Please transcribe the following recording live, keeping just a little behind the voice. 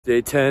Day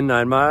 10,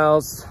 9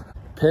 miles.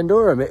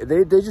 Pandora,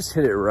 they just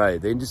hit it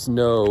right. They just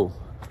know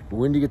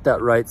when to get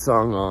that right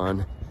song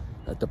on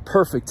at the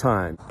perfect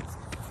time.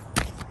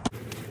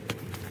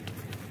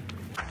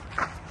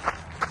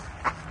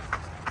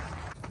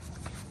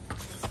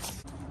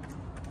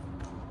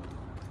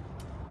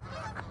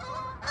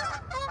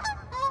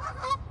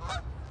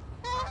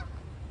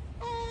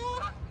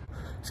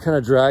 Just kind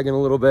of dragging a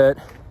little bit,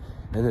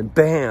 and then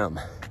bam,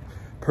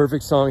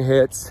 perfect song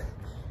hits.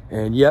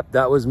 And yep,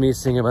 that was me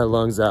singing my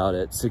lungs out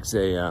at 6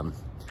 a.m.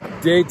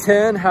 Day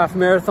 10, half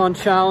marathon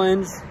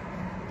challenge,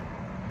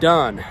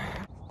 done.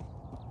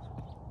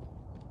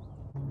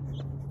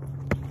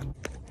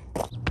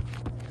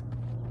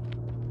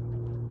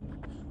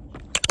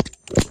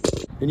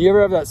 And you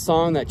ever have that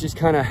song that just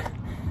kind of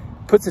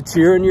puts a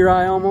tear in your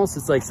eye almost?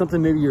 It's like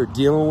something maybe you're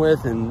dealing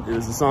with and it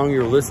was a song you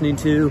were listening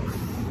to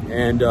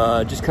and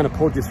just kind of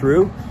pulled you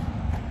through.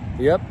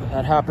 Yep,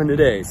 that happened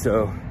today.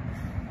 So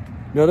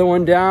another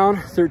one down,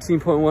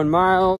 13.1 miles.